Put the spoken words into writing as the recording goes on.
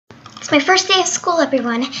It's my first day of school,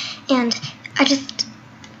 everyone, and I just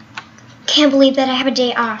can't believe that I have a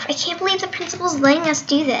day off. I can't believe the principal's letting us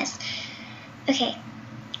do this. Okay,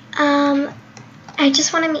 I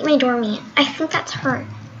just want to meet my dormie. I think that's her.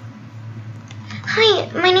 Hi,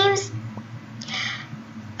 my name's...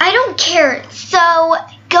 I don't care, so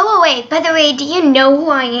go away. By the way, do you know who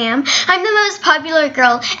I am? I'm the most popular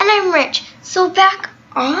girl, and I'm rich, so back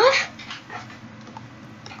off.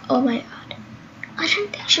 Oh my god. I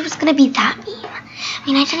didn't think she was going to be that mean.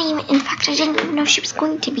 I mean, in fact, I didn't even know she was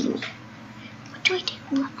going to be mean. What do I do?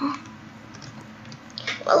 Oh.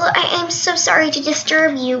 Well, I am so sorry to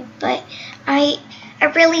disturb you, but I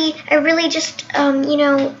really just, you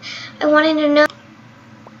know, I wanted to know.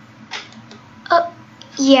 Oh,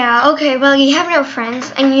 yeah, okay, well, you have no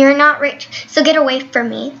friends, and you're not rich, so get away from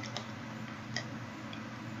me.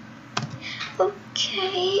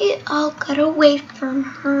 Okay, I'll get away from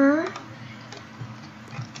her.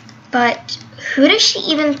 But who does she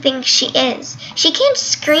even think she is? She can't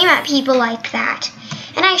scream at people like that.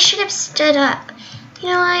 And I should have stood up. You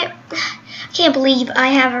know, I can't believe I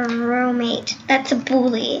have a roommate that's a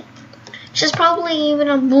bully. She's probably even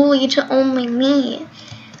a bully to only me.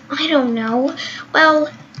 I don't know. Well,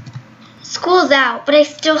 school's out, but I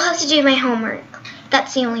still have to do my homework.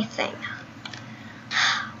 That's the only thing.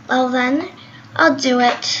 Well then, I'll do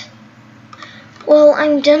it. Well,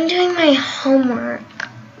 I'm done doing my homework.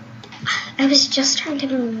 I was just trying to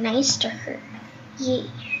be nice to her. Yay.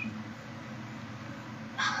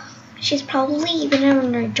 She's probably even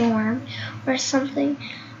in her dorm or something,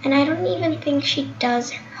 and I don't even think she does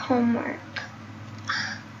her homework.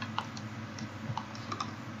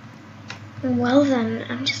 Well then,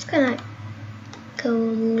 I'm just gonna go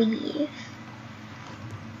leave.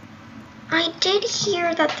 I did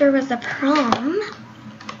hear that there was a prom,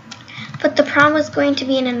 but the prom was going to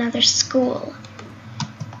be in another school.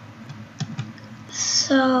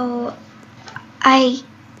 So, I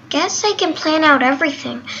guess I can plan out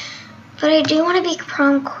everything, but I do want to be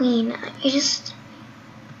prom queen.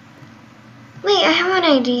 Wait, I have an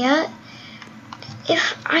idea.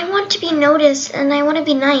 If I want to be noticed and I want to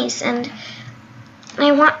be nice and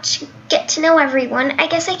I want to get to know everyone, I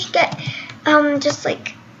guess I could get, I don't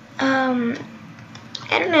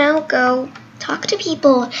know, go talk to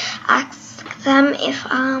people, ask them if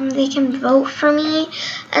they can vote for me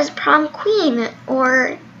as prom queen,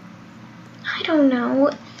 or I don't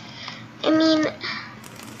know. I mean,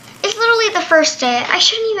 it's literally the first day. I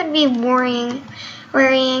shouldn't even be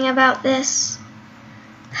worrying about this.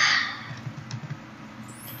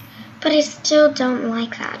 But I still don't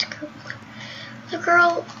like that girl. The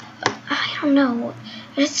girl, I don't know.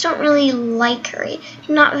 I just don't really like her.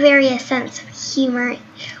 Not very a sense of humor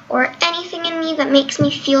or anything in me that makes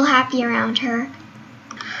me feel happy around her.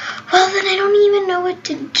 Well, then I don't even know what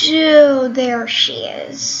to do. There she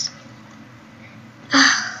is.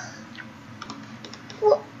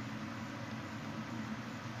 Well,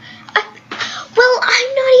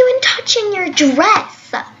 I'm not even touching your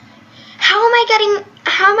dress. How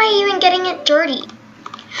am I even getting it dirty?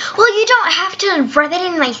 Well, you don't have to rub it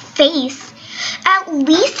in my face. At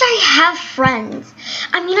least I have friends.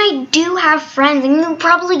 I mean, I do have friends, and you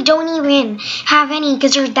probably don't even have any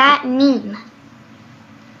because you're that mean.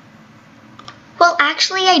 Well,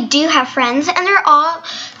 actually, I do have friends, and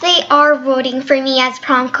they are voting for me as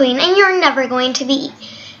prom queen, and you're never going to be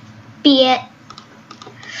it.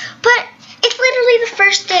 But it's literally the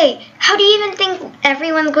first day. How do you even think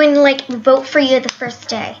everyone's going to, vote for you the first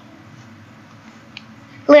day?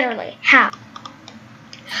 Literally, how?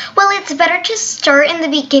 Well, it's better to start in the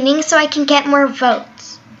beginning so I can get more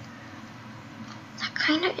votes. That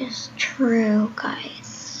kind of is true,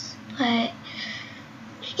 guys. But,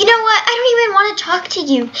 you know what? I don't even want to talk to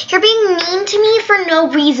you. You're being mean to me for no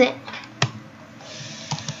reason.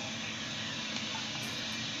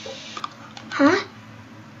 Huh?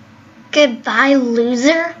 Goodbye,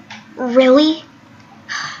 loser? Really?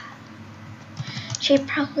 She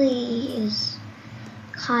probably is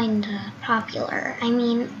kinda popular. I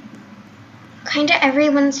mean, kinda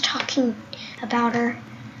everyone's talking about her.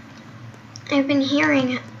 I've been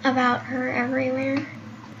hearing about her everywhere.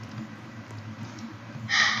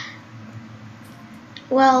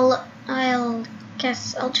 Well, I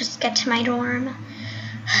guess I'll just get to my dorm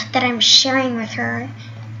that I'm sharing with her.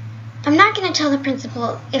 I'm not gonna tell the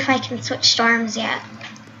principal if I can switch dorms yet,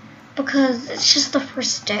 because it's just the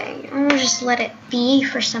first day. I'm gonna just let it be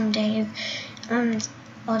for some days, and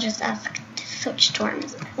I'll just ask to switch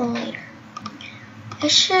dorms later. I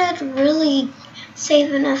should really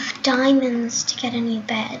save enough diamonds to get a new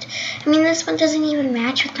bed. I mean, this one doesn't even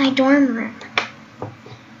match with my dorm room.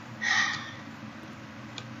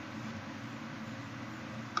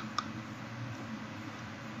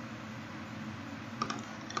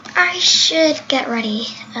 should get ready.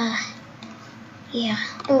 Yeah.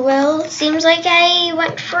 Well, it seems like I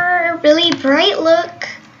went for a really bright look.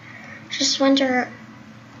 Just wonder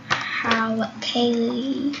how the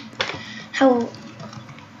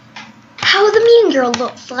mean girl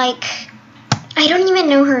looks like. I don't even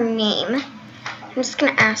know her name. I'm just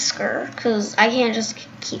gonna ask her, because I can't just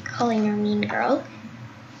keep calling her mean girl.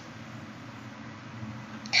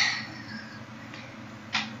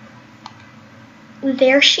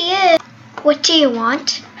 There she is. What do you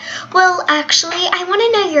want? Well, actually, I want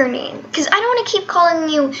to know your name, because I don't want to keep calling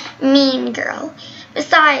you mean girl.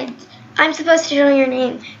 Besides, I'm supposed to know your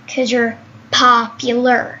name because you're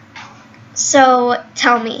popular. So,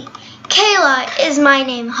 tell me. Kayla is my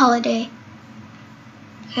name, Holiday.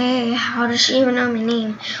 Hey, how does she even know my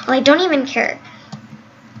name? Well, I don't even care.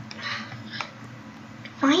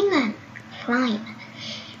 Fine then. Fine.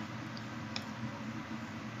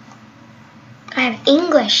 I have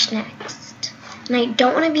English next. And I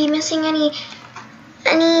don't want to be missing any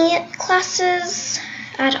classes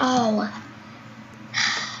at all.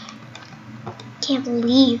 Can't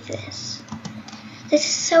believe this. This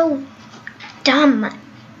is so dumb.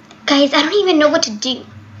 Guys, I don't even know what to do.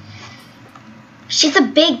 She's a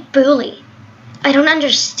big bully. I don't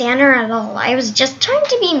understand her at all. I was just trying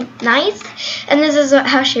to be nice, and this is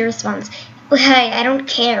how she responds. Hey, I don't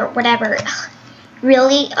care, whatever. Ugh,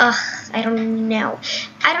 really? I don't know.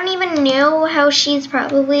 I don't even know how she's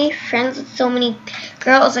probably friends with so many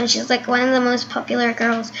girls, and she's like one of the most popular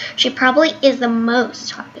girls. She probably is the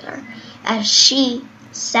most popular, as she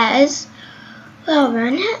says. Well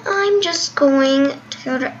then, I'm just going to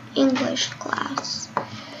go to English class.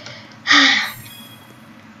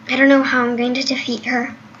 I don't know how I'm going to defeat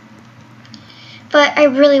her. But I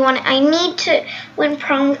really I need to win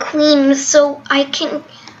prom queen so I can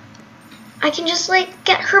just like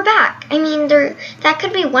get her back. I mean, that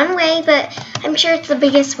could be one way, but I'm sure it's the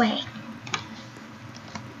biggest way.